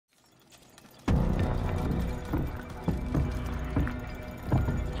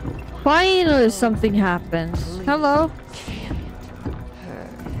Finally something happens. Hello.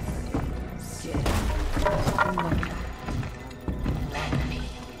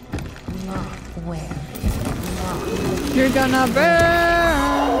 You're gonna burn.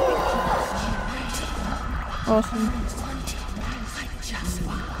 Awesome.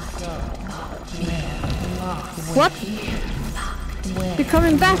 What? You're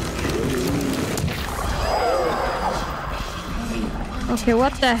coming back. Okay,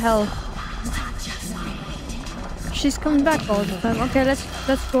 what the hell? She's coming back all the time. Okay,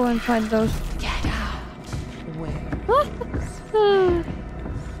 let's go and find those.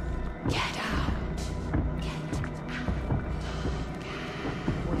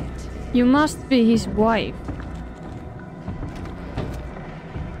 You must be his wife.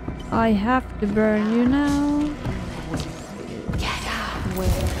 I have to burn you now.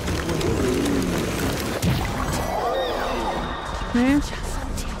 Okay.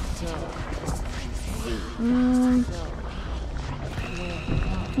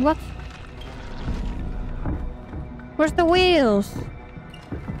 What? Where's the wheels?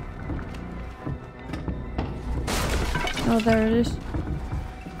 Oh, there it is.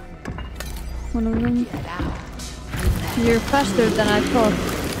 One of them. You're faster than I thought.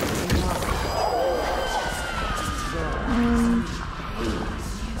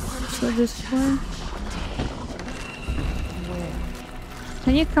 So this way.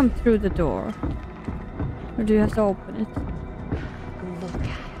 Can you come through the door? Or do you have to open it? Look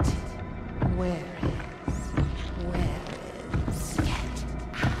at it. Where is it?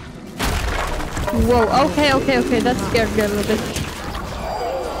 Whoa, okay, that scared me a little bit.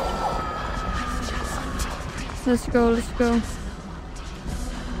 Let's go.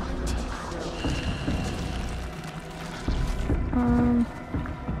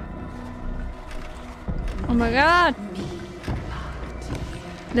 Oh my god!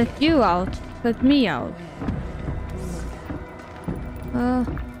 Let you out. Let me out.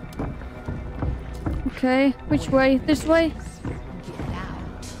 Okay, which way? This way?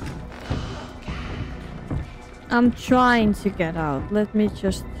 I'm trying to get out. Let me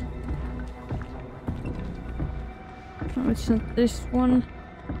just... Oh, it's not this one.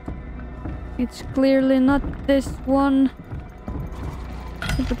 It's clearly not this one.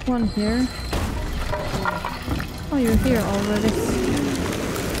 Put one here. Oh, you're here already.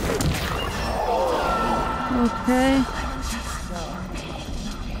 Okay.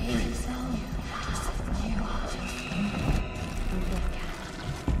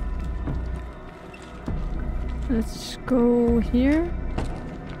 Let's go here.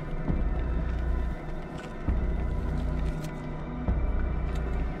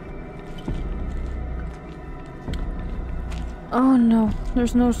 Oh no,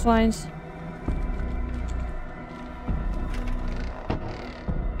 there's no signs.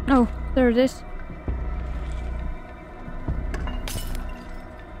 Oh, there it is.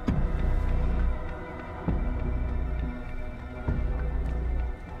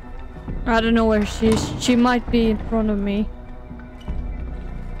 I don't know where she is. She might be in front of me.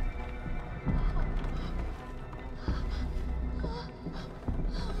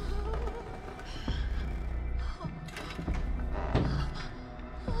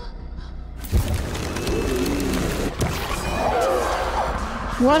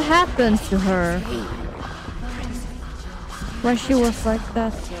 What happened to her? Why she was like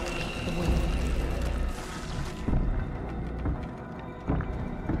that?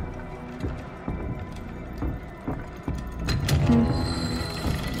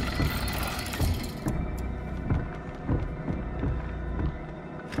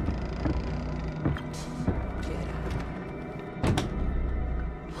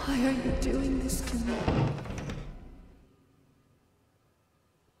 Why are you doing this to me?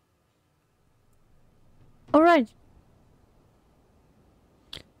 Alright.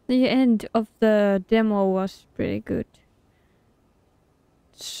 The end of the demo was pretty good.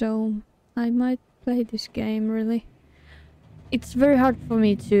 So, I might play this game really. It's very hard for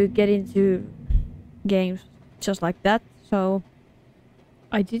me to get into games just like that, so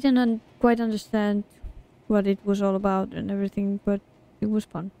I didn't quite understand what it was all about and everything, but it was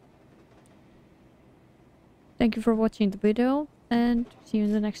fun. Thank you for watching the video and see you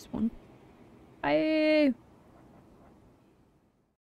in the next one. Bye!